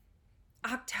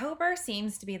October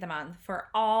seems to be the month for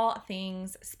all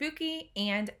things spooky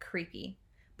and creepy.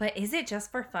 But is it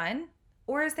just for fun?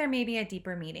 Or is there maybe a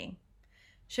deeper meaning?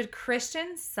 Should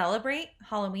Christians celebrate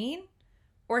Halloween?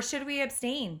 Or should we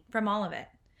abstain from all of it?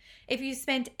 If you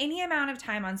spent any amount of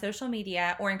time on social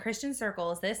media or in Christian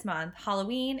circles this month,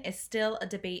 Halloween is still a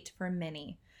debate for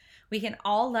many. We can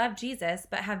all love Jesus,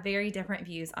 but have very different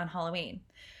views on Halloween.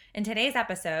 In today's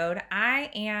episode,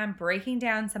 I am breaking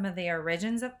down some of the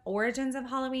origins of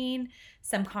Halloween,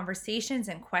 some conversations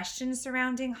and questions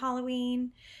surrounding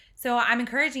Halloween. So I'm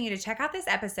encouraging you to check out this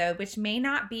episode, which may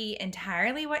not be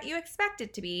entirely what you expect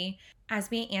it to be, as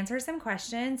we answer some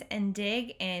questions and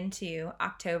dig into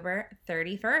October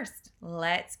 31st.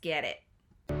 Let's get it.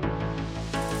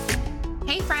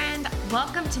 Hey friend,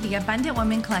 welcome to the Abundant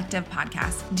Woman Collective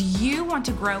podcast. Do you want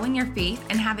to grow in your faith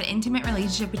and have an intimate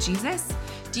relationship with Jesus?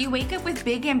 Do you wake up with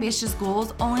big ambitious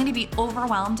goals only to be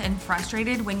overwhelmed and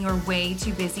frustrated when you're way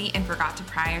too busy and forgot to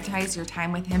prioritize your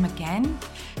time with Him again?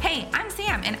 Hey, I'm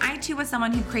Sam, and I too was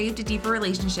someone who craved a deeper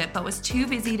relationship but was too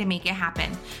busy to make it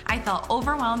happen. I felt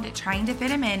overwhelmed at trying to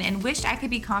fit Him in and wished I could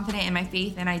be confident in my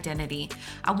faith and identity.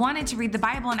 I wanted to read the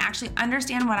Bible and actually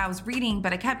understand what I was reading,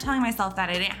 but I kept telling myself that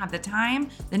I didn't have the time,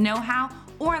 the know-how,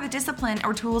 or the discipline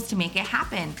or tools to make it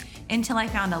happen, until I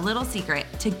found a little secret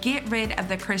to get rid of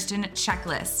the Christian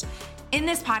checklist. In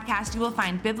this podcast, you will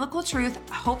find biblical truth,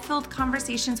 hope-filled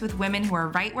conversations with women who are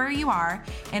right where you are,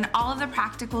 and all of the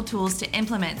practical tools to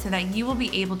implement so that you will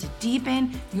be able to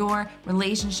deepen your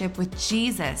relationship with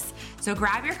Jesus. So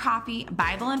grab your coffee,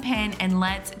 Bible, and pen, and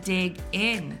let's dig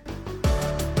in.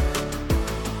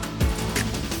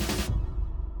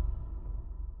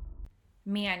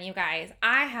 Man, you guys,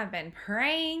 I have been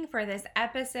praying for this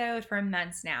episode for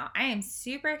months now. I am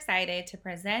super excited to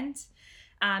present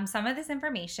some of this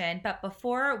information, but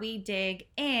before we dig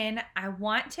in, I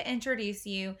want to introduce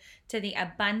you to the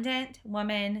Abundant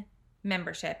Woman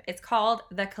membership. It's called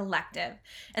The Collective,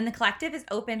 and The Collective is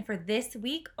open for this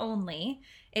week only.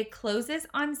 It closes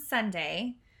on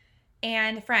Sunday,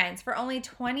 and friends, for only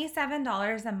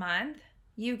 $27 a month,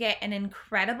 you get an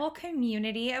incredible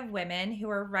community of women who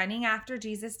are running after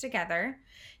Jesus together.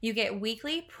 You get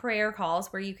weekly prayer calls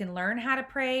where you can learn how to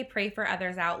pray for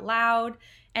others out loud,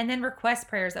 and then request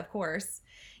prayers, of course.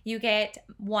 You get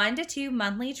 1 to 2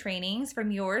 monthly trainings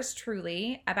from yours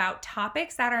truly about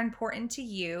topics that are important to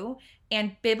you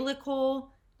and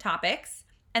biblical topics.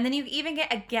 And then you even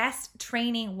get a guest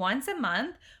training once a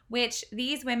month, which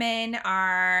these women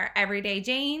are everyday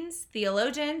Janes,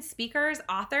 theologians, speakers,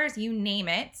 authors, you name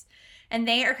it. And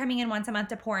they are coming in once a month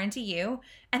to pour into you.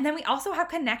 And then we also have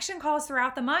connection calls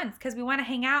throughout the month because we want to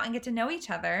hang out and get to know each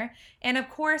other. And of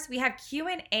course, we have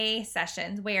Q&A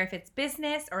sessions where if it's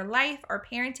business or life or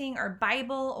parenting or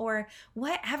Bible or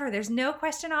whatever, there's no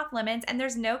question off limits and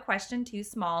there's no question too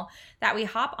small that we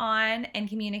hop on and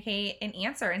communicate and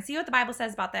answer and see what the Bible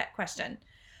says about that question.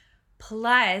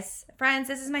 Plus, friends,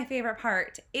 this is my favorite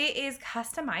part. It is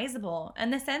customizable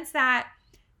in the sense that,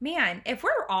 man, if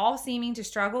we're all seeming to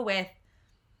struggle with,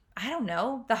 I don't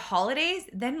know, the holidays,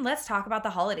 then let's talk about the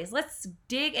holidays. Let's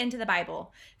dig into the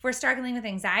Bible. If we're struggling with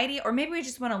anxiety, or maybe we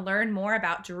just want to learn more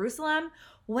about Jerusalem,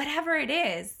 whatever it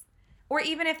is, or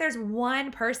even if there's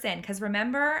one person, because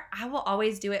remember, I will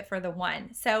always do it for the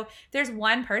one. So if there's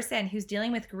one person who's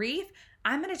dealing with grief,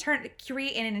 I'm going to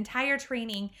create an entire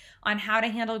training on how to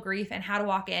handle grief and how to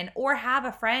walk in, or have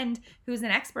a friend who's an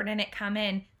expert in it come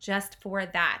in just for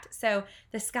that. So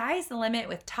the sky's the limit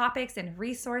with topics and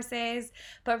resources,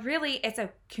 but really it's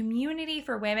a community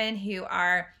for women who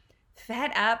are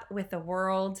fed up with the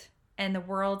world and the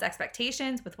world's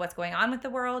expectations, with what's going on with the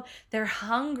world. They're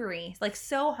hungry, like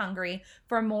so hungry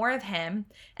for more of Him.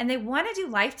 And they want to do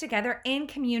life together in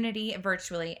community,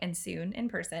 virtually, and soon in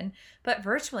person, but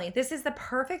virtually. This is the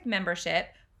perfect membership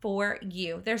for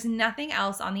you. There's nothing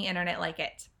else on the internet like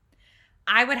it.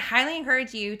 I would highly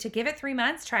encourage you to give it 3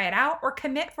 months, try it out, or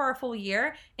commit for a full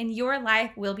year, and your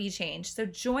life will be changed. So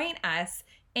join us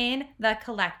in The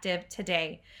Collective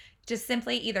today. Just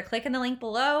simply either click in the link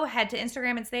below, head to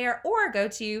Instagram, it's there, or go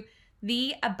to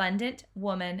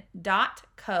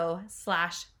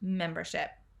theabundantwoman.co/membership.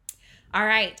 All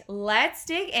right, let's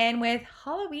dig in with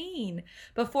Halloween.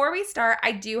 Before we start,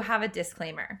 I do have a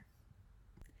disclaimer.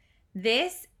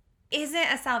 This isn't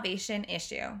a salvation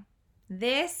issue.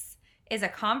 This is a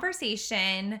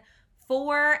conversation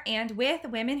for and with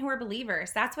women who are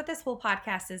believers. That's what this whole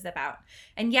podcast is about.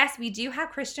 And yes, we do have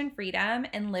Christian freedom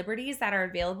and liberties that are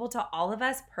available to all of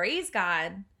us. Praise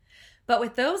God. But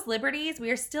with those liberties,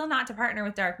 we are still not to partner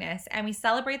with darkness, and we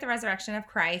celebrate the resurrection of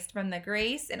Christ from the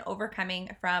grace and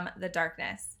overcoming from the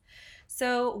darkness.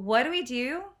 So what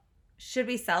do? Should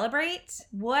we celebrate?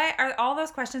 What are all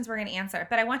those questions we're going to answer?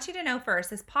 But I want you to know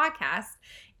first, this podcast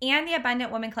and the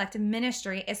Abundant Woman Collective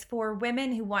Ministry is for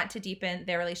women who want to deepen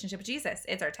their relationship with Jesus.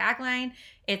 It's our tagline.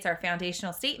 It's our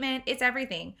foundational statement. It's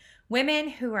everything. Women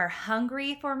who are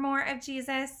hungry for more of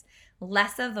Jesus,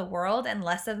 less of the world and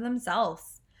less of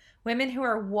themselves. Women who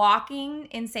are walking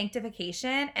in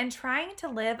sanctification and trying to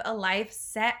live a life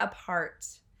set apart.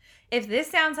 If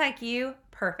this sounds like you,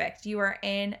 perfect. You are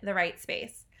in the right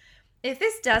space. If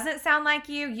this doesn't sound like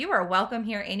you, you are welcome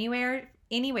here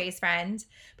anyways, friend.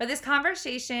 But this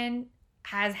conversation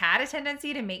has had a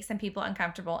tendency to make some people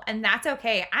uncomfortable, and that's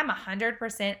okay. I'm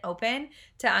 100% open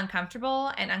to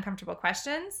uncomfortable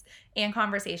questions and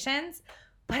conversations.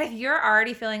 But if you're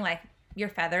already feeling like your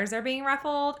feathers are being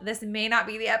ruffled, this may not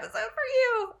be the episode for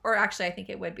you. Or actually, I think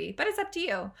it would be, but it's up to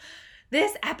you.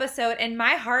 This episode and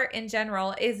my heart in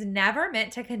general is never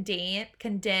meant to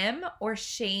condemn or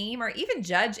shame or even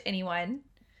judge anyone,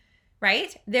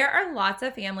 right? There are lots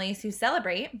of families who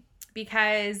celebrate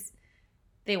because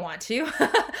they want to,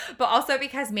 but also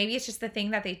because maybe it's just the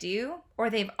thing that they do, or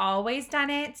they've always done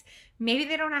it. Maybe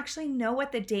they don't actually know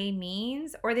what the day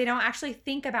means, or they don't actually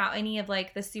think about any of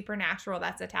like the supernatural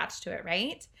that's attached to it,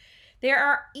 right? There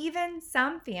are even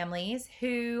some families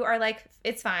who are like,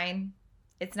 it's fine.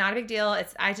 It's not a big deal.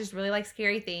 I just really like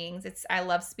scary things. I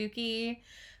love spooky.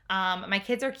 My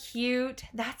kids are cute.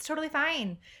 That's totally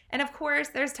fine. And of course,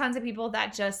 there's tons of people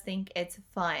that just think it's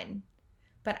fun.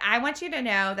 But I want you to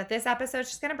know that this episode is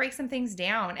just going to break some things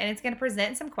down, and it's going to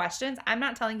present some questions. I'm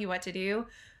not telling you what to do.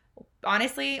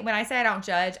 Honestly, when I say I don't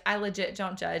judge, I legit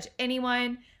don't judge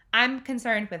anyone. I'm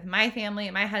concerned with my family,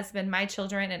 my husband, my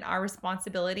children, and our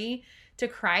responsibility to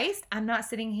Christ. I'm not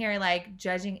sitting here like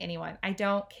judging anyone. I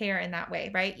don't care in that way,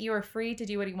 right? You are free to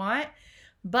do what you want.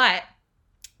 But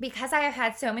because I have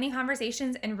had so many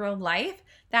conversations in real life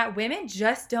that women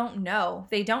just don't know.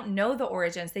 They don't know the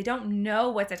origins. They don't know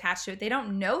what's attached to it. They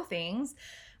don't know things.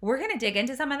 We're going to dig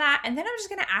into some of that. And then I'm just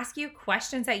going to ask you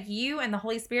questions that you and the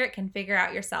Holy Spirit can figure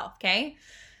out yourself, okay?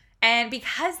 And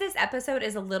because this episode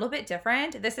is a little bit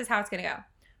different, this is how it's going to go.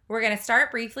 We're going to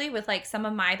start briefly with like some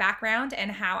of my background and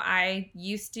how I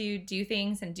used to do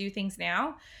things and do things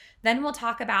now. Then we'll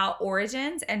talk about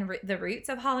origins and the roots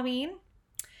of Halloween.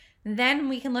 Then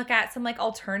we can look at some like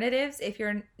alternatives if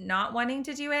you're not wanting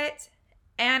to do it.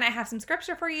 And I have some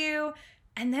scripture for you.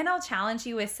 And then I'll challenge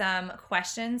you with some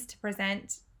questions to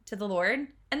present to the Lord.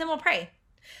 And then we'll pray.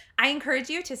 I encourage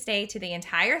you to stay to the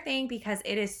entire thing because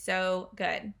it is so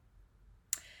good.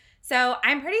 So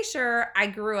I'm pretty sure I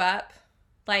grew up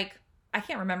like, I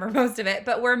can't remember most of it,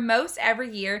 but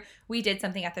every year we did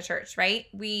something at the church, right?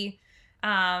 We're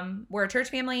a church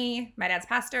family. My dad's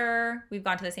pastor. We've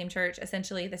gone to the same church,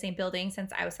 essentially the same building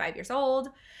since I was 5 years old.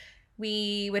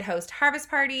 We would host harvest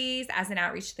parties as an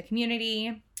outreach to the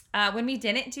community. When we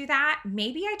didn't do that,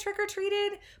 maybe I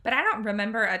trick-or-treated, but I don't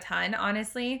remember a ton,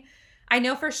 honestly. I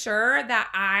know for sure that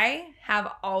I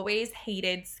have always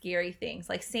hated scary things.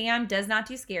 Like Sam does not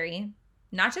do scary,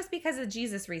 not just because of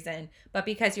Jesus reason, but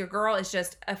because your girl is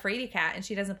just a fraidy cat and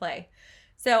she doesn't play.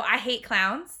 So I hate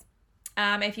clowns.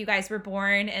 If you guys were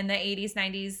born in the 80s,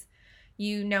 90s,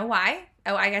 you know why.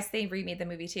 Oh, I guess they remade the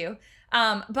movie too.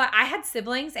 But I had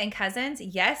siblings and cousins.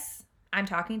 Yes, I'm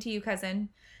talking to you, cousin.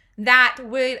 That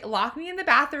would lock me in the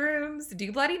bathrooms,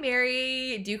 do Bloody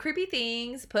Mary, do creepy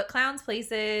things, put clowns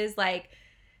places, like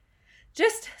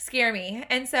just scare me.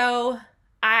 And so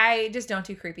I just don't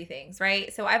do creepy things,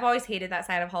 right? So I've always hated that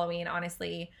side of Halloween,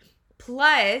 honestly.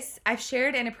 Plus, I've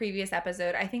shared in a previous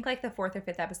episode, I think like the 4th or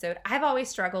 5th episode, I've always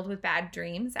struggled with bad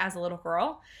dreams as a little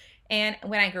girl. And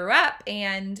when I grew up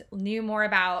and knew more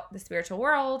about the spiritual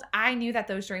world, I knew that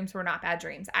those dreams were not bad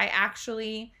dreams. I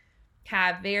actually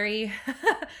have very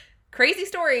crazy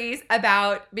stories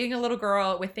about being a little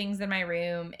girl with things in my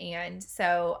room. And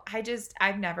so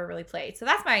I've never really played. So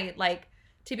that's my, like,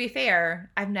 to be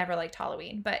fair, I've never liked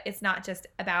Halloween, but it's not just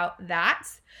about that.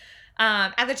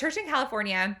 At the church in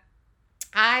California,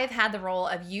 I've had the role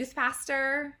of youth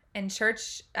pastor and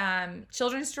church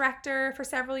children's director for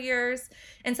several years.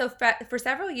 And so for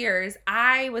several years,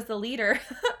 I was the leader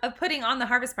of putting on the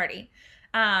harvest party.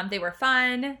 They were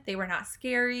fun. They were not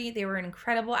scary. They were an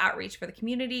incredible outreach for the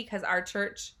community because our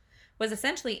church was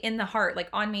essentially in the heart, like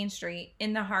on Main Street,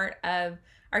 in the heart of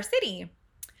our city.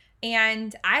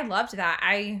 And I loved that.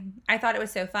 I thought it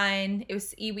was so fun.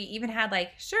 We even had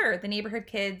the neighborhood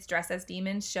kids dressed as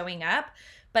demons showing up,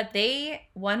 but they,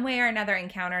 one way or another,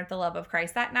 encountered the love of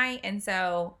Christ that night. And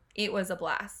so it was a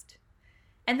blast.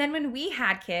 And then when we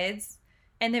had kids,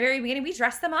 in the very beginning, we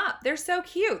dressed them up. They're so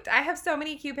cute. I have so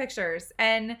many cute pictures.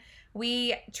 And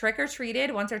we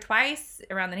trick-or-treated once or twice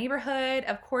around the neighborhood.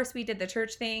 Of course, we did the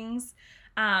church things.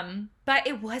 But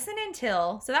it wasn't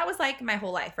until, so that was like my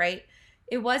whole life, right?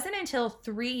 It wasn't until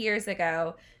 3 years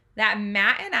ago that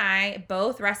Matt and I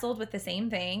both wrestled with the same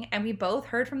thing, and we both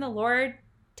heard from the Lord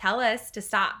tell us to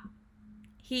stop.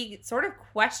 He sort of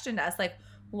questioned us, like,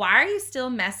 why are you still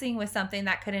messing with something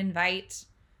that could invite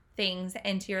things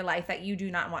into your life that you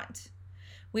do not want?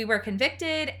 We were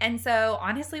convicted, and so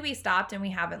honestly, we stopped and we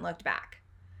haven't looked back.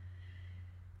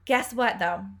 Guess what,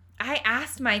 though? I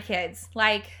asked my kids,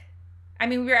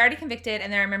 we were already convicted,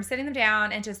 and then I remember sitting them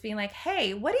down and just being like,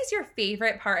 hey, what is your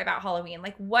favorite part about Halloween?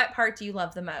 Like, what part do you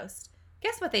love the most?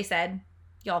 Guess what they said?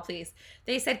 Y'all, please.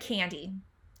 They said candy.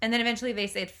 And then eventually they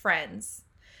said friends.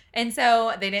 And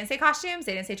so they didn't say costumes.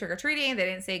 They didn't say trick-or-treating. They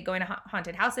didn't say going to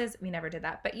haunted houses. We never did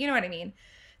that, but you know what I mean.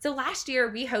 So last year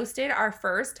we hosted our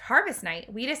first harvest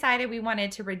night. We decided we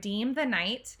wanted to redeem the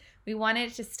night. We wanted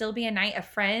it to still be a night of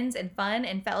friends and fun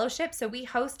and fellowship. So we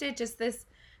hosted just this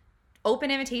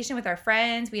open invitation with our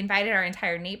friends. We invited our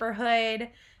entire neighborhood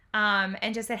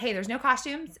and just said, hey, there's no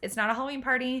costumes. It's not a Halloween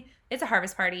party. It's a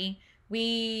harvest party.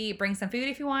 We bring some food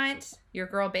if you want. Your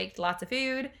girl baked lots of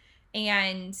food.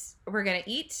 And we're going to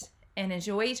eat and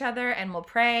enjoy each other, and we'll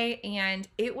pray. And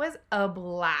it was a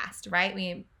blast, right?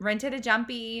 We rented a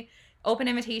jumpy, open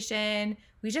invitation.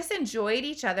 We just enjoyed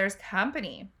each other's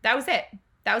company. That was it.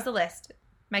 That was the list.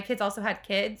 My kids also had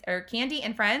candy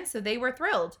and friends, so they were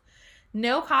thrilled.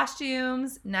 No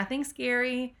costumes, nothing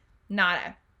scary,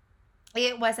 nada.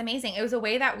 It was amazing. It was a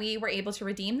way that we were able to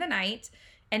redeem the night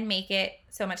and make it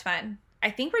so much fun. I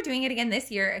think we're doing it again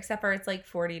this year, except for it's like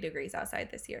 40 degrees outside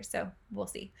this year, so we'll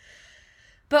see.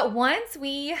 But once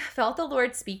we felt the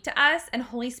Lord speak to us and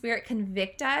Holy Spirit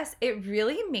convict us, it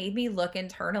really made me look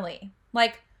internally.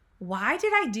 Like, why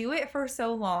did I do it for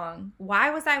so long? Why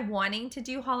was I wanting to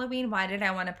do Halloween? Why did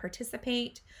I want to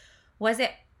participate? Was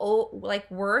it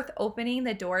worth opening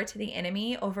the door to the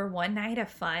enemy over one night of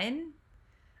fun?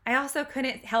 I also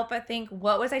couldn't help but think,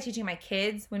 what was I teaching my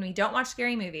kids when we don't watch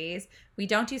scary movies? We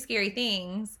don't do scary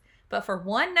things, but for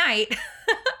one night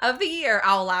of the year,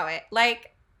 I'll allow it.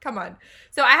 Like, come on.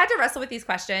 So I had to wrestle with these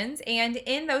questions. And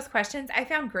in those questions, I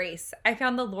found grace. I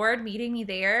found the Lord meeting me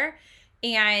there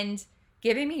and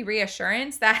giving me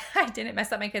reassurance that I didn't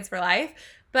mess up my kids for life,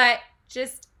 but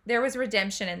just there was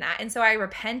redemption in that. And so I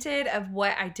repented of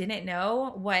what I didn't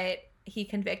know, what he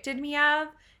convicted me of.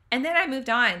 And then I moved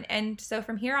on. And so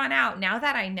from here on out, now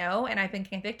that I know and I've been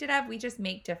convicted of, we just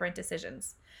make different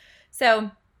decisions.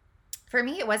 So for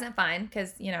me, it wasn't fun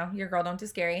because, your girl don't do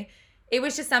scary. It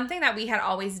was just something that we had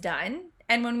always done.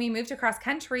 And when we moved across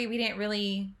country, we didn't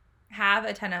really have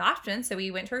a ton of options. So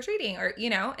we went trick-or-treating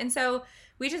and so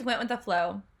we just went with the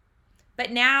flow.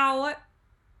 But now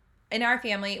in our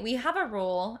family, we have a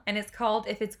rule, and it's called,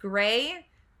 if it's gray,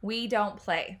 we don't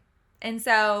play. And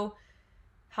so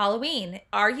Halloween,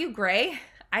 are you gray?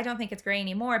 I don't think it's gray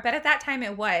anymore, but at that time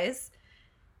it was.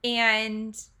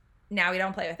 And now we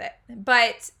don't play with it.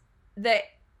 But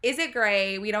is it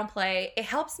gray? We don't play. It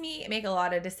helps me make a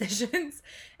lot of decisions.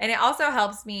 And it also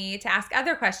helps me to ask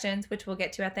other questions, which we'll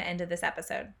get to at the end of this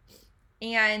episode.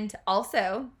 And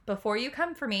also, before you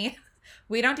come for me,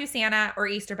 we don't do Santa or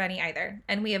Easter Bunny either.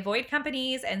 And we avoid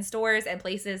companies and stores and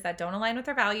places that don't align with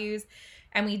our values.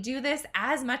 And we do this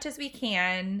as much as we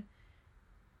can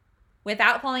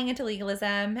without falling into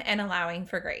legalism and allowing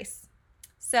for grace.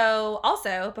 So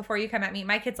also, before you come at me,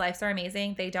 my kids' lives are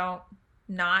amazing. They don't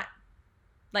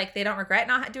regret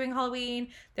not doing Halloween.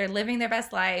 They're living their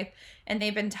best life, and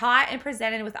they've been taught and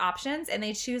presented with options, and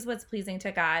they choose what's pleasing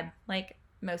to God, like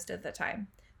most of the time.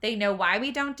 They know why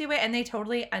we don't do it, and they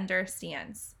totally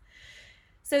understand.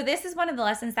 So this is one of the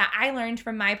lessons that I learned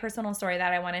from my personal story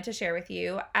that I wanted to share with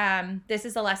you. This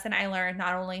is a lesson I learned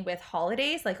not only with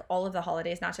holidays, like all of the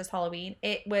holidays, not just Halloween.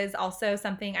 It was also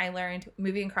something I learned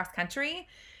moving across country,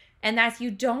 and that's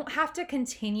you don't have to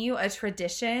continue a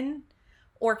tradition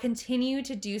or continue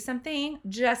to do something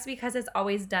just because it's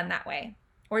always done that way,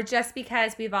 or just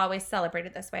because we've always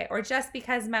celebrated this way, or just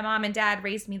because my mom and dad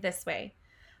raised me this way.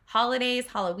 Holidays,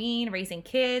 Halloween, raising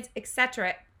kids,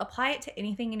 etc. Apply it to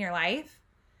anything in your life.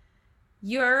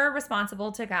 You're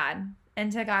responsible to God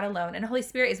and to God alone. And the Holy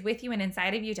Spirit is with you and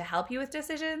inside of you to help you with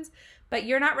decisions, but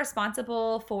you're not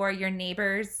responsible for your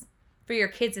neighbors, for your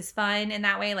kids' fun in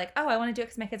that way. Like, oh, I want to do it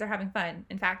because my kids are having fun.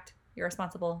 In fact, you're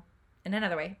responsible in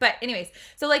another way. But anyways,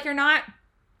 so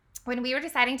when we were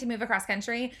deciding to move across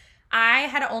country, I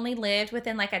had only lived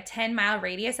within like a 10-mile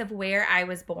radius of where I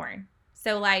was born.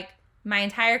 So my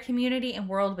entire community and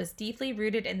world was deeply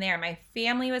rooted in there. My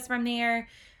family was from there.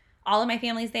 All of my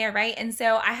family's there, right? And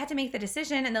so I had to make the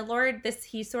decision. And the Lord,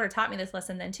 he sort of taught me this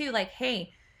lesson then too. Like,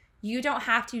 hey, you don't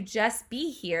have to just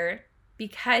be here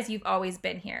because you've always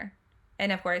been here.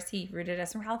 And of course, he rooted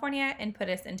us from California and put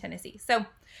us in Tennessee. So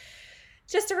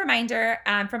just a reminder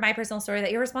from my personal story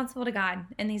that you're responsible to God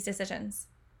in these decisions.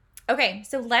 Okay,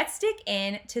 so let's dig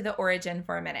into the origin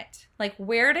for a minute. Like,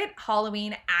 where did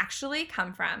Halloween actually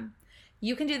come from?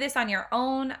 You can do this on your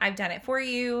own. I've done it for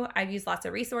you. I've used lots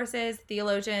of resources,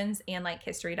 theologians, and like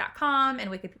history.com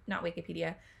and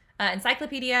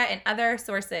encyclopedia and other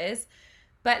sources.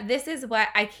 But this is what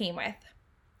I came with.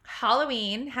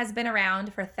 Halloween has been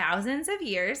around for thousands of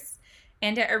years,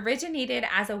 and it originated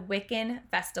as a Wiccan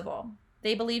festival.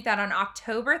 They believe that on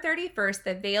October 31st,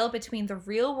 the veil between the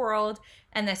real world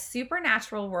and the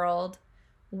supernatural world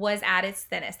was at its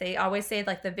thinnest. They always say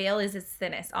like the veil is its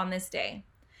thinnest on this day.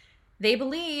 They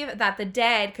believe that the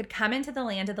dead could come into the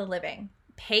land of the living.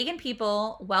 Pagan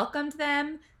people welcomed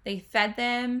them, they fed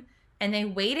them, and they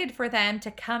waited for them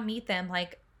to come meet them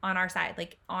like on our side,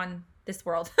 like on this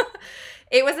world.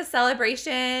 It was a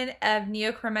celebration of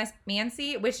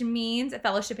neocromancy, which means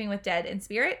fellowshipping with dead and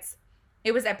spirits.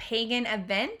 It was a pagan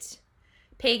event.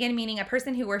 Pagan meaning a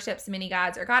person who worships many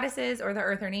gods or goddesses or the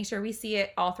earth or nature. We see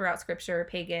it all throughout scripture.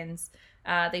 Pagans,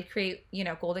 they'd create,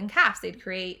 golden calves. They'd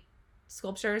create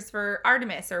sculptures for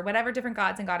Artemis or whatever different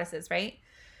gods and goddesses, right?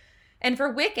 And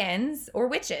for Wiccans or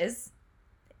witches,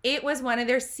 it was one of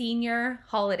their senior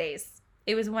holidays.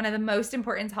 It was one of the most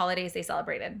important holidays they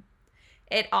celebrated.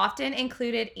 It often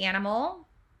included animal,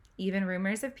 even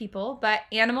rumors of people, but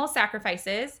animal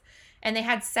sacrifices. And they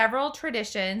had several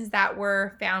traditions that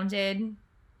were founded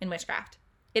in witchcraft.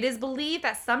 It is believed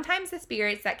that sometimes the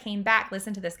spirits that came back,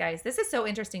 listen to this, guys. This is so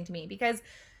interesting to me because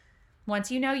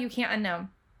once you know, you can't unknow.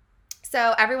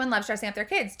 So everyone loves dressing up their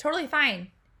kids. Totally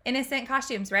fine. Innocent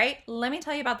costumes, right? Let me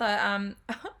tell you about the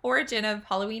origin of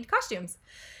Halloween costumes.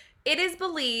 It is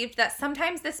believed that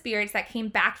sometimes the spirits that came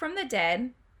back from the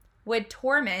dead would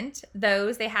torment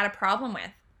those they had a problem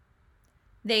with.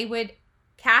 They would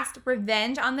cast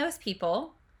revenge on those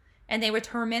people, and they would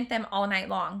torment them all night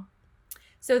long.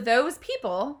 So those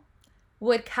people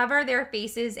would cover their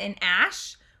faces in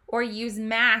ash or use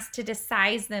masks to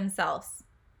disguise themselves,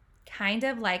 kind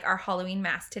of like our Halloween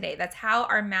mask today. That's how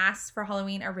our masks for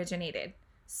Halloween originated.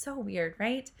 So weird,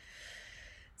 right?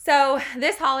 So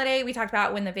this holiday, we talked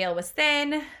about when the veil was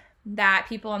thin, that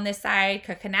people on this side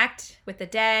could connect with the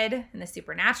dead and the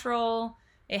supernatural.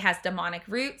 It has demonic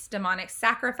roots, demonic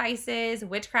sacrifices,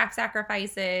 witchcraft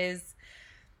sacrifices,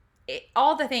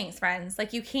 all the things, friends.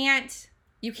 Like you can't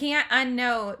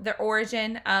unknow the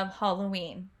origin of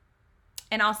Halloween.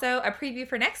 And also a preview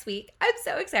for next week. I'm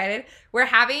so excited. We're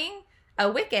having a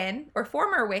Wiccan or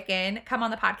former Wiccan come on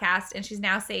the podcast, and she's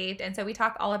now saved. And so we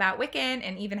talk all about Wiccan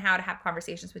and even how to have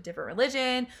conversations with different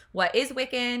religion. What is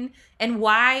Wiccan and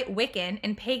why Wiccan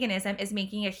and paganism is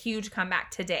making a huge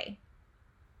comeback today.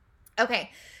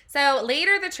 Okay, so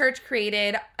later the church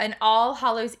created an All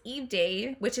Hallows Eve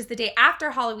Day, which is the day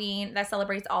after Halloween that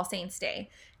celebrates All Saints Day.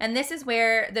 And this is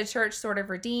where the church sort of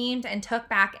redeemed and took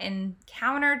back and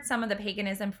countered some of the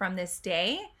paganism from this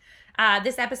day.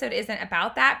 This episode isn't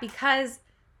about that because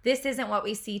this isn't what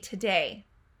we see today,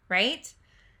 right?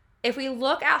 If we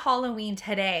look at Halloween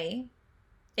today,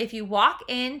 if you look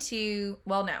at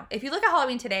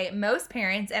Halloween today, most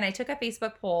parents, and I took a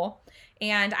Facebook poll,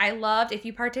 and I loved, if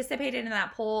you participated in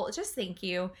that poll, just thank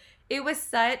you. It was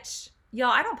such, y'all,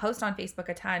 I don't post on Facebook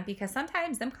a ton because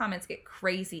sometimes them comments get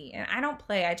crazy, and I don't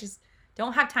play. I just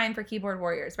don't have time for keyboard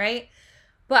warriors, right?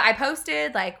 But I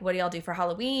posted, like, what do y'all do for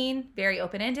Halloween? Very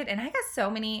open-ended, and I got so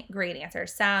many great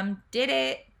answers. Some did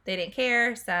it. They didn't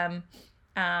care. Some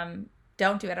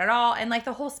don't do it at all, and like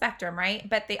the whole spectrum, right?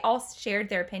 But they all shared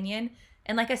their opinion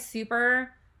in like a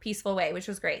super peaceful way, which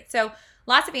was great. So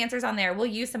lots of answers on there. We'll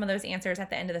use some of those answers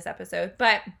at the end of this episode,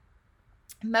 but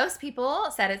most people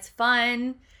said it's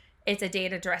fun. It's a day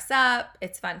to dress up.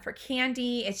 It's fun for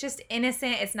candy. It's just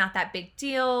innocent. It's not that big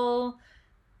deal.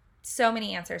 So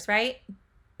many answers, right?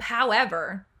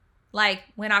 However, like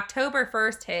when October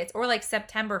 1st hits, or like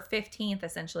September 15th,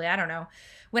 essentially, I don't know.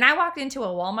 When I walked into a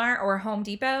Walmart or a Home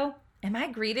Depot, am I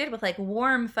greeted with like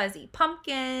warm, fuzzy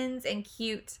pumpkins and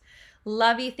cute,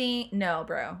 lovey thing? No,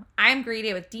 bro. I'm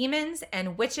greeted with demons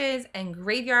and witches and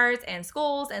graveyards and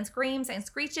skulls and screams and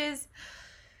screeches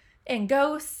and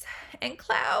ghosts and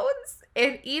clouds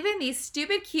and even these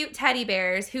stupid, cute teddy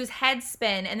bears whose heads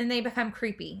spin and then they become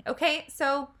creepy. Okay,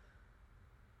 so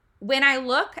when I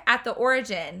look at the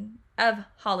origin of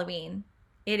Halloween,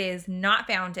 it is not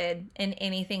founded in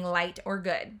anything light or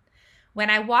good. When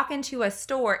I walk into a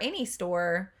store, any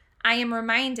store, I am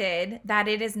reminded that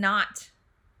it is not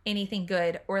anything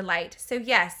good or light. So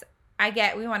yes, I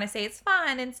get we want to say it's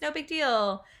fun and it's no big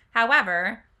deal.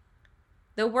 However,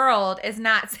 the world is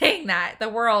not saying that. The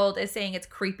world is saying it's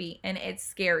creepy and it's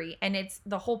scary, and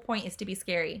the whole point is to be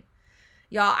scary.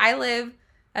 Y'all, I live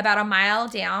about a mile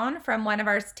down from one of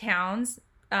our towns,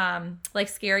 like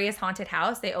scariest haunted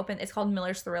house. It's called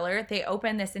Miller's Thriller. They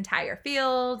open this entire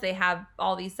field. They have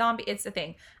all these zombies. It's a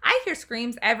thing. I hear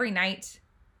screams every night,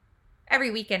 every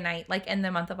weekend night, like in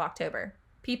the month of October.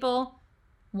 People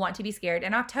want to be scared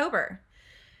in October.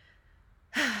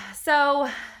 So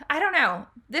I don't know.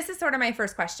 This is sort of my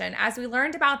first question. As we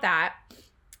learned about that,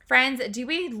 friends, do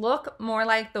we look more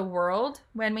like the world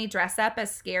when we dress up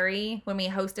as scary, when we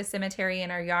host a cemetery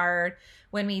in our yard,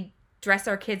 when we dress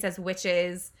our kids as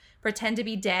witches, pretend to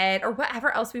be dead, or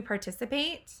whatever else we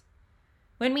participate?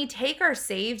 When we take our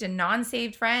saved and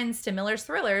non-saved friends to Miller's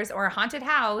Thrillers or a haunted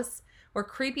house or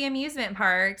creepy amusement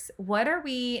parks, what are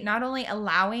we not only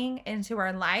allowing into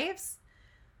our lives,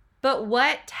 but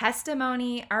what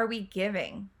testimony are we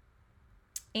giving?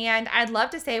 And I'd love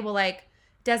to say, well, like,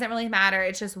 doesn't really matter.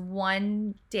 It's just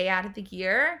one day out of the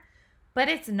year. But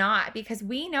it's not, because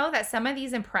we know that some of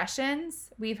these impressions,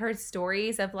 we've heard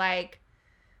stories of like,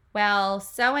 well,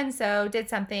 so-and-so did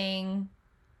something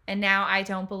and now I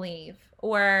don't believe.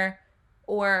 Or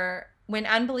when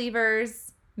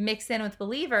unbelievers mix in with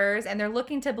believers and they're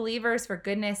looking to believers for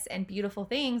goodness and beautiful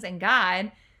things and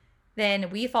God, then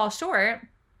we fall short.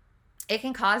 It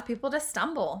can cause people to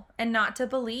stumble and not to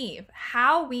believe.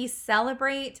 How we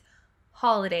celebrate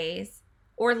holidays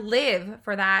or live,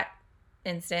 for that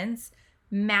instance,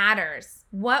 matters.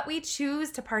 What we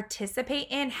choose to participate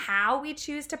in, how we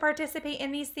choose to participate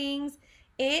in these things,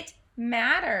 it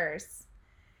matters.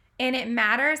 And it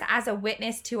matters as a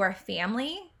witness to our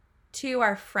family, to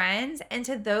our friends, and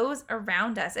to those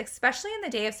around us, especially in the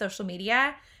day of social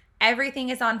media. Everything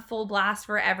is on full blast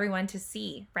for everyone to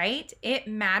see, right? It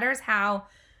matters how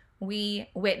we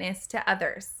witness to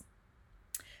others.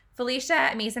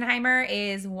 Felicia Meisenheimer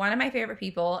is one of my favorite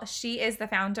people. She is the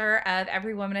founder of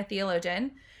Every Woman a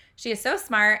Theologian. She is so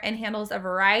smart and handles a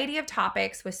variety of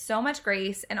topics with so much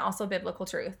grace and also biblical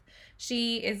truth.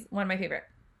 She is one of my favorite.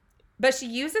 But she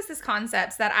uses this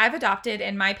concepts that I've adopted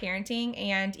in my parenting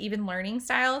and even learning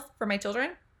styles for my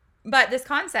children. But this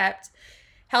concept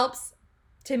helps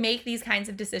to make these kinds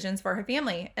of decisions for her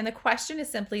family. And the question is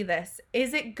simply this: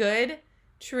 is it good,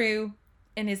 true,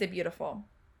 and is it beautiful?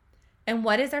 And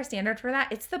what is our standard for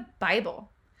that? It's the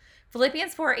Bible.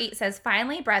 Philippians 4:8 says,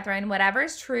 "Finally, brethren, whatever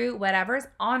is true, whatever is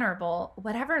honorable,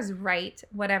 whatever is right,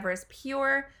 whatever is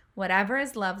pure, whatever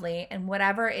is lovely, and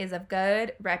whatever is of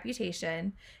good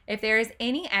reputation, if there is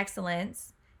any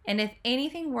excellence, and if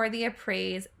anything worthy of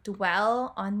praise,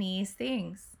 dwell on these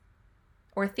things."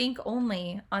 Or think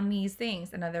only on these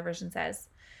things, another version says.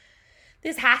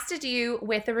 This has to do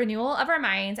with the renewal of our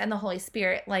minds and the Holy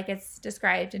Spirit, like it's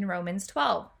described in Romans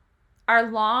 12. Our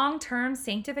long-term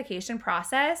sanctification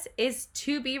process is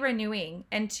to be renewing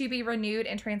and to be renewed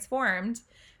and transformed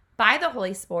by the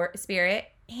Holy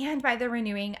Spirit and by the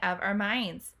renewing of our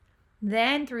minds.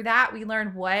 Then through that, we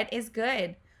learn what is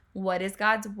good, what is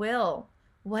God's will,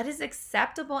 what is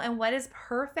acceptable, and what is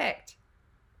perfect.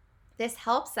 This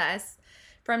helps us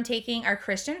from taking our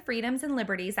Christian freedoms and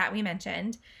liberties that we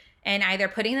mentioned and either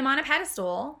putting them on a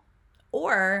pedestal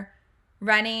or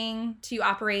running to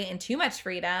operate in too much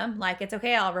freedom, like it's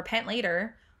okay, I'll repent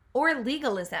later, or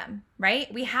legalism,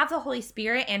 right? We have the Holy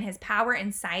Spirit and his power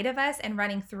inside of us and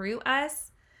running through us,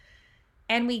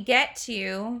 and we get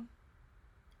to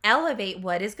elevate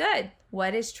what is good,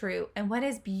 what is true, and what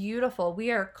is beautiful.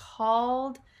 We are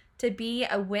called to be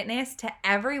a witness to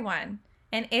everyone,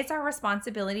 and it's our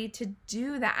responsibility to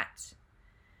do that.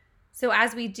 So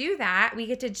as we do that, we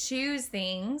get to choose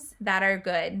things that are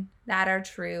good, that are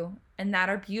true, and that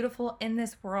are beautiful in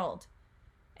this world.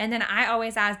 And then I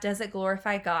always ask, does it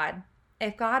glorify God?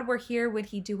 If God were here, would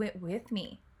he do it with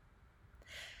me?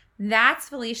 That's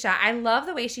Felicia. I love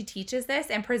the way she teaches this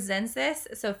and presents this.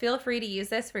 So feel free to use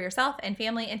this for yourself and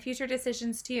family and future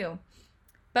decisions too.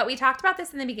 But we talked about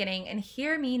this in the beginning, and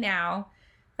hear me now.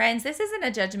 Friends, this isn't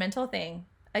a judgmental thing.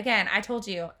 Again, I told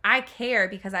you, I care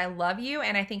because I love you,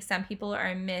 and I think some people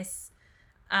are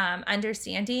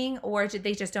misunderstanding or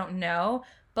they just don't know.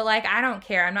 But like, I don't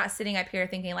care. I'm not sitting up here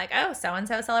thinking like, oh,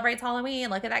 so-and-so celebrates Halloween.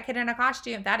 Look at that kid in a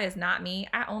costume. That is not me.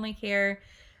 I only care,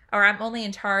 or I'm only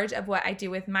in charge of what I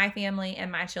do with my family and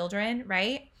my children,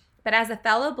 right? But as a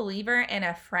fellow believer and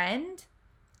a friend,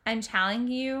 I'm challenging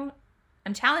you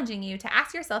to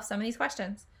ask yourself some of these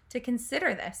questions, to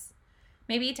consider this.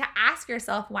 Maybe to ask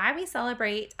yourself why we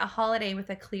celebrate a holiday with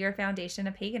a clear foundation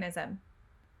of paganism.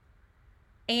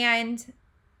 And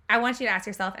I want you to ask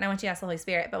yourself, and I want you to ask the Holy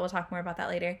Spirit, but we'll talk more about that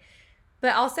later.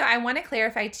 But also, I want to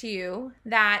clarify too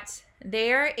that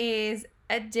there is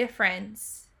a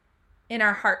difference in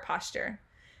our heart posture,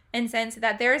 and sense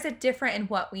that there is a difference in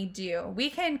what we do. We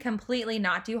can completely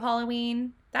not do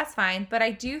Halloween. That's fine. But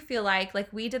I do feel like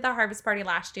we did the harvest party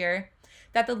last year,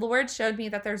 that the Lord showed me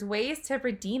that there's ways to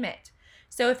redeem it.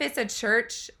 So if it's a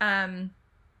church,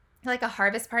 like a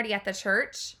harvest party at the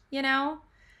church,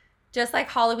 just like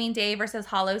Halloween Day versus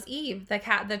Hallows Eve,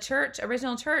 the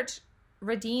original church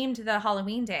redeemed the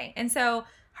Halloween Day. And so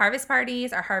harvest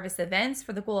parties are harvest events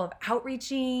for the goal of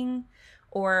outreaching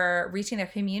or reaching their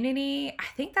community. I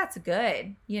think that's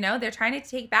good. They're trying to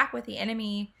take back what the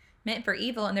enemy meant for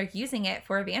evil, and they're using it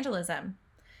for evangelism.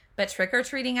 But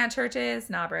trick-or-treating at churches,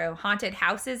 nah, bro. Haunted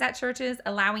houses at churches,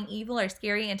 allowing evil or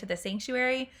scary into the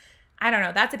sanctuary, I don't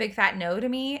know. That's a big fat no to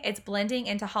me. It's blending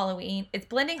into Halloween. It's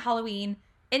blending Halloween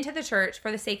into the church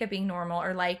for the sake of being normal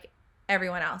or like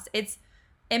everyone else. It's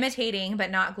imitating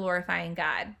but not glorifying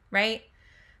God, right?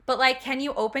 But can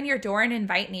you open your door and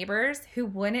invite neighbors who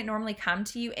wouldn't normally come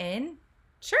to you in?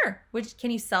 Sure.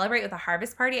 Can you celebrate with a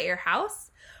harvest party at your house?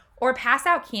 Or pass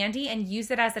out candy and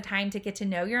use it as a time to get to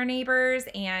know your neighbors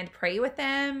and pray with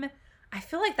them? I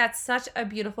feel like that's such a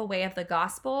beautiful way of the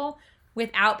gospel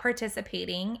without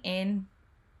participating in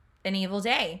an evil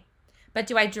day. But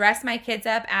do I dress my kids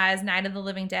up as Night of the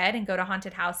Living Dead and go to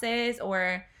haunted houses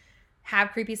or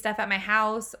have creepy stuff at my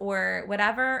house or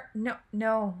whatever?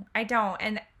 No, I don't.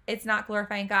 And it's not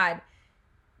glorifying God.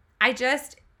 I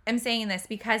just am saying this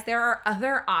because there are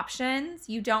other options.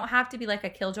 You don't have to be like a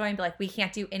killjoy and be like, we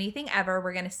can't do anything ever.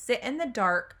 We're going to sit in the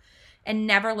dark and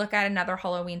never look at another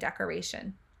Halloween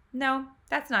decoration. No,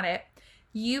 that's not it.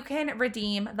 You can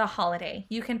redeem the holiday.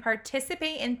 You can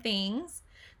participate in things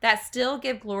that still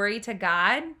give glory to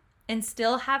God and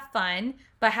still have fun,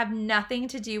 but have nothing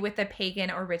to do with the pagan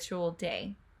or ritual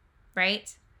day,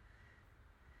 right?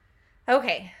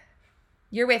 Okay,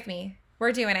 you're with me.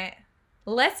 We're doing it.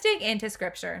 Let's dig into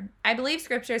scripture. I believe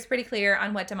scripture is pretty clear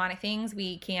on what demonic things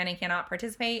we can and cannot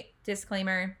participate.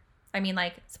 Disclaimer.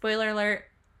 Spoiler alert,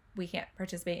 we can't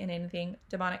participate in anything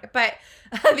demonic. But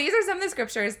these are some of the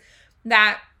scriptures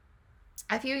that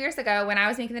a few years ago when I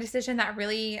was making the decision that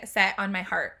really set on my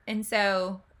heart. And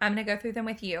so I'm going to go through them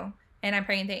with you, and I'm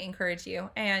praying they encourage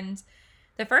you. And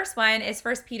the first one is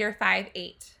 1 Peter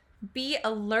 5:8. Be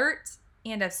alert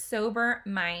and of sober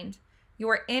mind.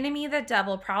 Your enemy, the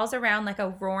devil, prowls around like a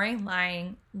roaring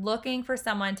lion looking for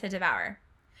someone to devour.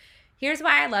 Here's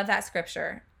why I love that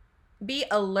scripture. Be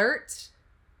alert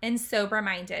and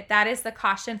sober-minded. That is the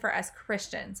caution for us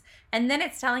Christians. And then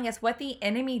it's telling us what the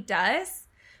enemy does,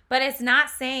 but it's not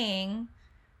saying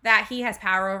that he has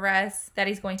power over us, that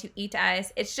he's going to eat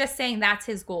us. It's just saying that's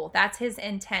his goal. That's his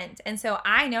intent. And so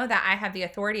I know that I have the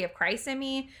authority of Christ in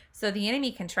me, so the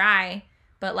enemy can try,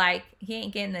 but he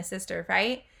ain't getting the sister,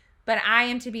 right? But I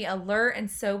am to be alert and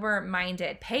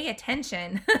sober-minded. Pay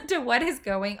attention to what is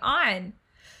going on.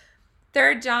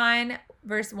 3 John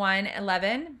verse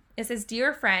 1:11, it says,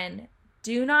 Dear friend,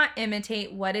 do not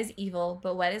imitate what is evil,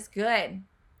 but what is good.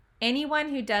 Anyone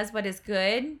who does what is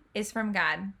good is from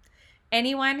God.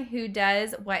 Anyone who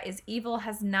does what is evil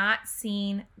has not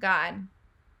seen God.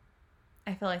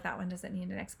 I feel like that one doesn't need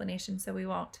an explanation, so we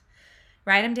won't.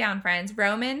 Write them down, friends.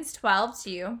 Romans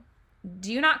 12:2.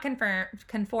 Do not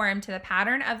conform to the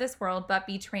pattern of this world, but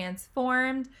be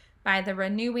transformed by the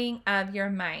renewing of your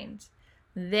mind.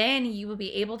 Then you will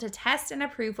be able to test and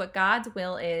approve what God's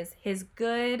will is, his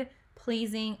good,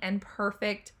 pleasing, and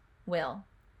perfect will.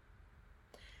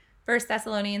 1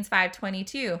 Thessalonians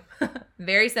 5:22.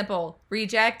 Very simple.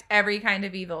 Reject every kind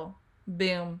of evil.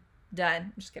 Boom.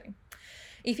 Done. I'm just kidding.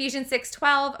 Ephesians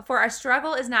 6:12, for our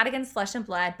struggle is not against flesh and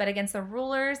blood, but against the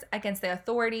rulers, against the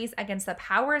authorities, against the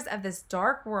powers of this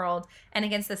dark world, and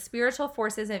against the spiritual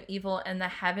forces of evil in the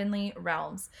heavenly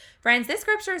realms. Friends, this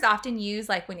scripture is often used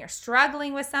when you're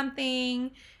struggling with something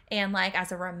and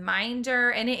as a reminder,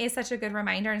 and it is such a good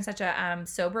reminder and such a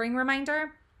sobering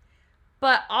reminder.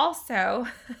 But also,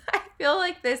 I feel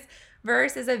like this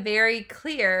verse is a very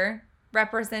clear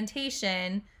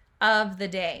representation of the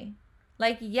day.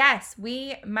 Yes,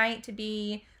 we might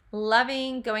be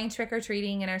loving going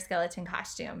trick-or-treating in our skeleton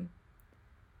costume.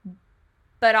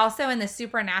 But also in the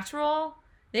supernatural,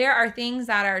 there are things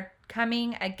that are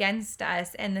coming against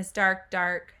us in this dark,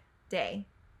 dark day.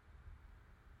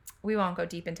 We won't go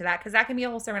deep into that because that can be a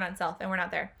whole sermon on itself, and we're not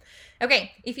there.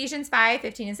 Okay, Ephesians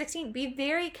 5:15 and 16. Be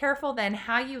very careful then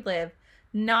how you live,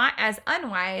 not as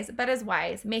unwise, but as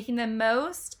wise, making the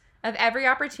most of every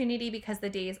opportunity because the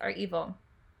days are evil.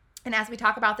 And as we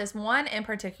talk about this one in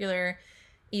particular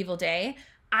evil day,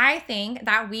 I think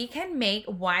that we can make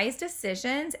wise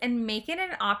decisions and make it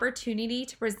an opportunity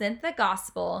to present the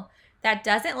gospel that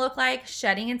doesn't look like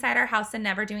shutting inside our house and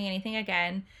never doing anything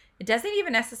again. It doesn't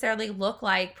even necessarily look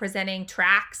like presenting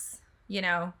tracts,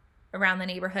 around the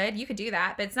neighborhood. You could do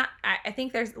that, but it's not. I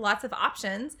think there's lots of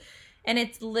options, and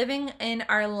it's living in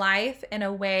our life in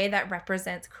a way that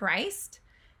represents Christ,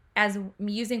 as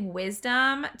using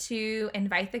wisdom to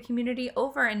invite the community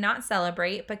over and not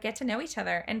celebrate, but get to know each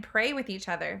other and pray with each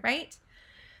other, right?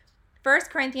 1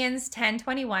 Corinthians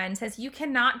 10:21 says, you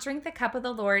cannot drink the cup of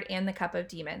the Lord and the cup of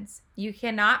demons. You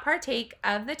cannot partake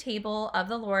of the table of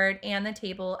the Lord and the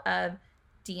table of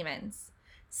demons.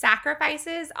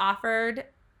 Sacrifices offered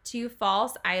to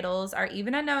false idols are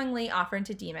even unknowingly offered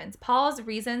to demons. Paul's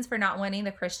reasons for not wanting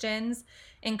the Christians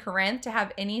in Corinth to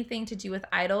have anything to do with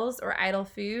idols or idol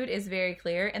food is very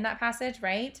clear in that passage,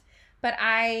 right? But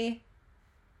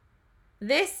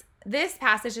this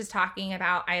passage is talking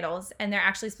about idols, and they're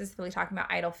actually specifically talking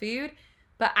about idol food,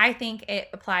 but I think it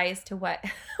applies to what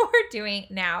we're doing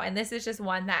now. And this is just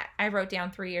one that I wrote down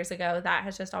 3 years ago that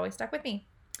has just always stuck with me.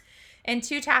 And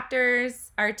 2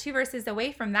 verses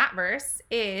away from that verse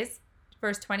is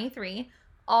verse 23.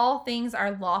 All things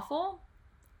are lawful,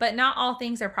 but not all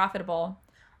things are profitable.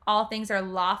 All things are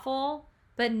lawful,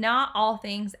 but not all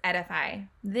things edify.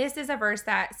 This is a verse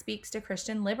that speaks to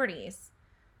Christian liberties.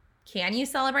 Can you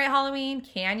celebrate Halloween?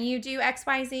 Can you do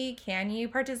XYZ? Can you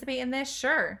participate in this?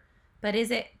 Sure. But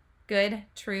is it good,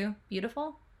 true,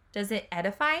 beautiful? Does it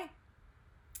edify?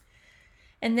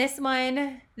 And this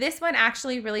one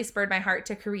actually really spurred my heart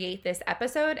to create this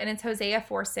episode. And it's Hosea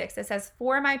 4:6. It says,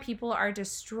 for my people are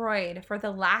destroyed for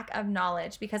the lack of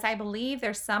knowledge. Because I believe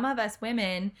there's some of us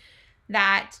women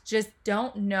that just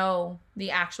don't know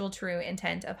the actual true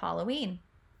intent of Halloween.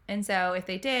 And so if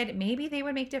they did, maybe they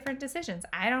would make different decisions.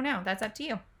 I don't know. That's up to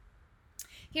you.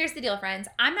 Here's the deal, friends.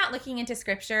 I'm not looking into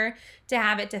scripture to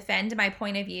have it defend my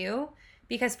point of view,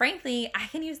 because frankly, I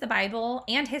can use the Bible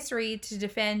and history to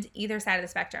defend either side of the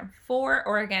spectrum, for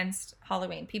or against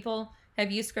Halloween. People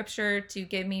have used scripture to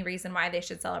give me reason why they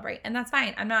should celebrate, and that's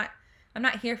fine. I'm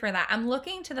not here for that. I'm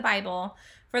looking to the Bible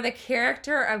for the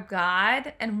character of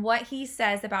God and what he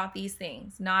says about these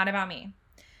things, not about me.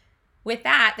 With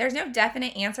that, there's no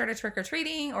definite answer to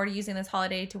trick-or-treating or to using this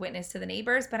holiday to witness to the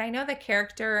neighbors, but I know the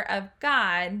character of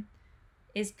God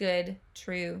is good,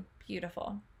 true,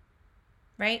 beautiful,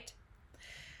 right?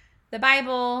 The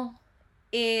Bible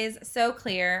is so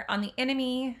clear on the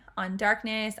enemy, on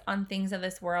darkness, on things of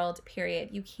this world, period.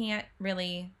 You can't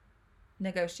really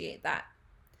negotiate that.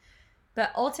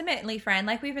 But ultimately, friend,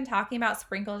 like we've been talking about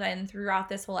sprinkled in throughout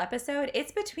this whole episode,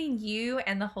 it's between you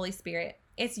and the Holy Spirit.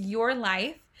 It's your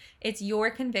life. It's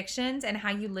your convictions and how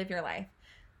you live your life.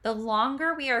 The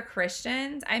longer we are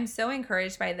Christians, I'm so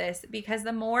encouraged by this, because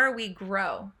the more we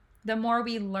grow, the more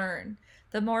we learn,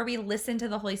 the more we listen to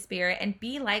the Holy Spirit and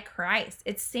be like Christ.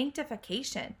 It's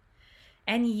sanctification.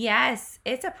 And yes,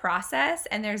 it's a process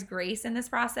and there's grace in this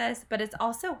process, but it's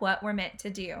also what we're meant to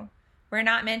do. We're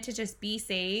not meant to just be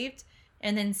saved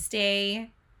and then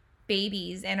stay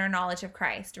babies in our knowledge of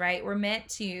Christ, right? We're meant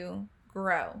to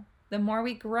grow. The more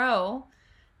we grow,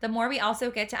 the more we also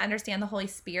get to understand the Holy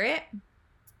Spirit,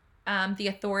 the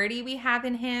authority we have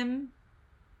in him.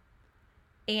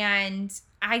 And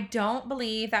I don't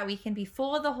believe that we can be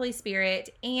full of the Holy Spirit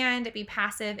and be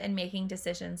passive in making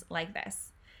decisions like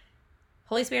this.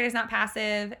 Holy Spirit is not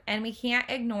passive, and we can't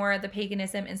ignore the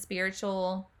paganism and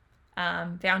spiritual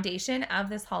foundation of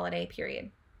this holiday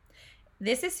period.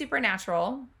 This is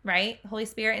supernatural, right? Holy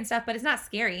Spirit and stuff, but it's not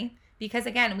scary, because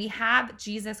again, we have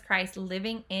Jesus Christ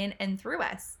living in and through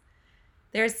us.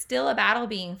 There's still a battle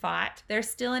being fought. There's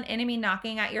still an enemy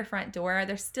knocking at your front door.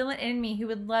 There's still an enemy who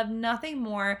would love nothing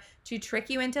more to trick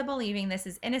you into believing this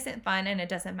is innocent fun and it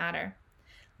doesn't matter.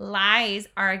 Lies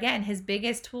are, again, his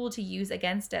biggest tool to use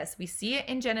against us. We see it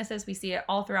in Genesis. We see it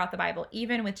all throughout the Bible,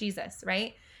 even with Jesus,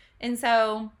 right? And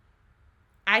so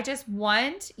I just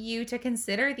want you to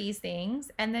consider these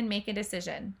things and then make a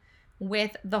decision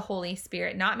with the Holy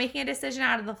Spirit. Not making a decision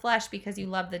out of the flesh because you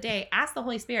love the day. Ask the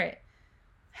Holy Spirit,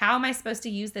 how am I supposed to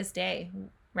use this day,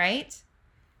 right?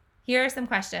 Here are some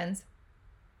questions.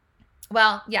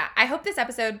 Well, yeah, I hope this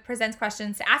episode presents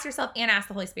questions to ask yourself and ask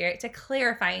the Holy Spirit to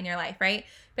clarify in your life, right?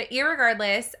 But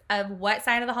irregardless of what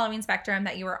side of the Halloween spectrum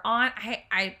that you are on,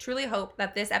 I truly hope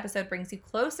that this episode brings you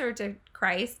closer to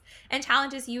Christ and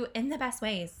challenges you in the best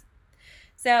ways.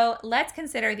 So let's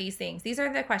consider these things. These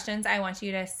are the questions I want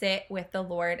you to sit with the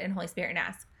Lord and Holy Spirit and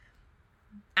ask.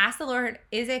 Ask the Lord,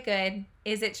 is it good?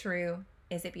 Is it true?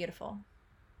 Is it beautiful?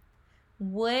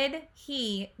 Would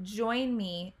he join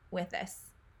me with this?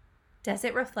 Does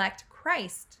it reflect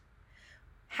Christ?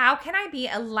 How can I be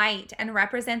a light and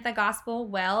represent the gospel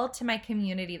well to my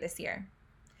community this year?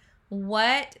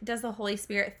 What does the Holy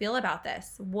Spirit feel about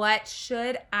this? What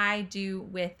should I do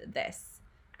with this?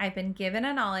 I've been given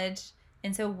a knowledge,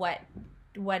 and so what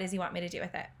does he want me to do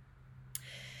with it?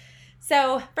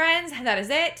 So, friends, that is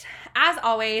it. As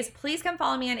always, please come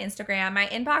follow me on Instagram. My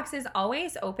inbox is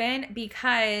always open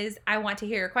because I want to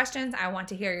hear your questions. I want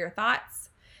to hear your thoughts.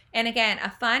 And again, a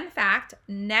fun fact,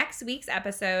 next week's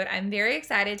episode, I'm very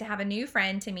excited to have a new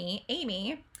friend to me,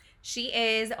 Amy. She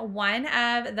is one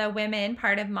of the women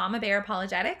part of Mama Bear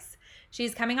Apologetics.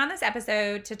 She's coming on this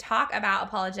episode to talk about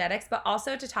apologetics, but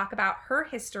also to talk about her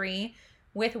history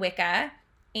with Wicca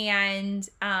and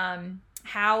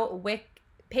how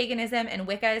paganism and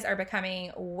Wiccas are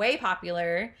becoming way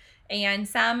popular, and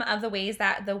some of the ways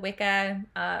that the Wicca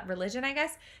religion, I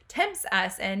guess, tempts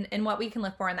us and what we can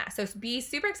look for in that. So be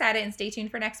super excited and stay tuned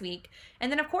for next week.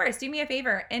 And then, of course, do me a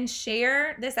favor and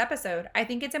share this episode. I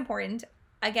think it's important.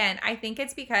 Again, I think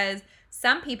it's because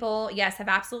some people, yes, have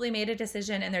absolutely made a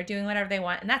decision and they're doing whatever they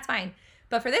want, and that's fine.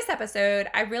 But for this episode,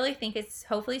 I really think it's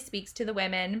hopefully speaks to the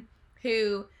women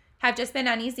who have just been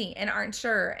uneasy and aren't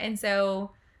sure. And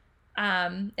so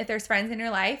if there's friends in your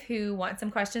life who want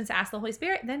some questions to ask the Holy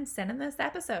Spirit, then send them this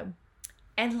episode.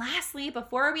 And lastly,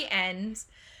 before we end,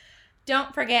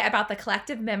 don't forget about the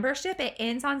collective membership. It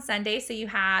ends on Sunday. So you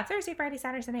have Thursday, Friday,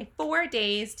 Saturday, Sunday, 4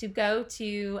 days to go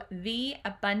to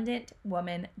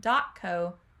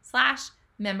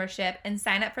theabundantwoman.co/membership and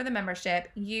sign up for the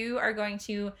membership. You are going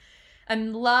to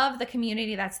love the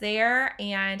community that's there,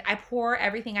 and I pour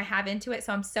everything I have into it.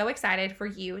 So I'm so excited for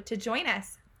you to join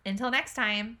us. Until next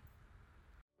time.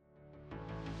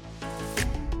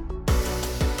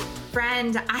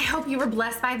 Friend, I hope you were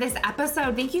blessed by this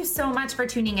episode. Thank you so much for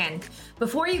tuning in.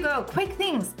 Before you go, quick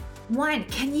things. 1,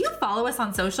 can you follow us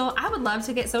on social? I would love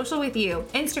to get social with you.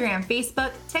 Instagram,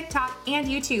 Facebook, TikTok, and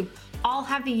YouTube all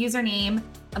have the username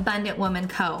Abundant Woman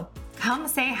Co. Come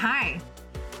say hi.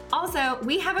 Also,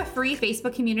 we have a free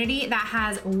Facebook community that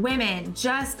has women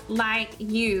just like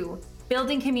you,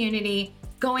 building community,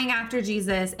 going after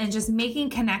Jesus, and just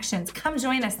making connections. Come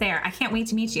join us there. I can't wait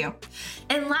to meet you.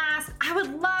 And last, I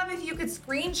would love if you could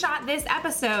screenshot this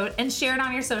episode and share it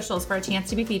on your socials for a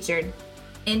chance to be featured.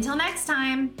 Until next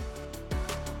time.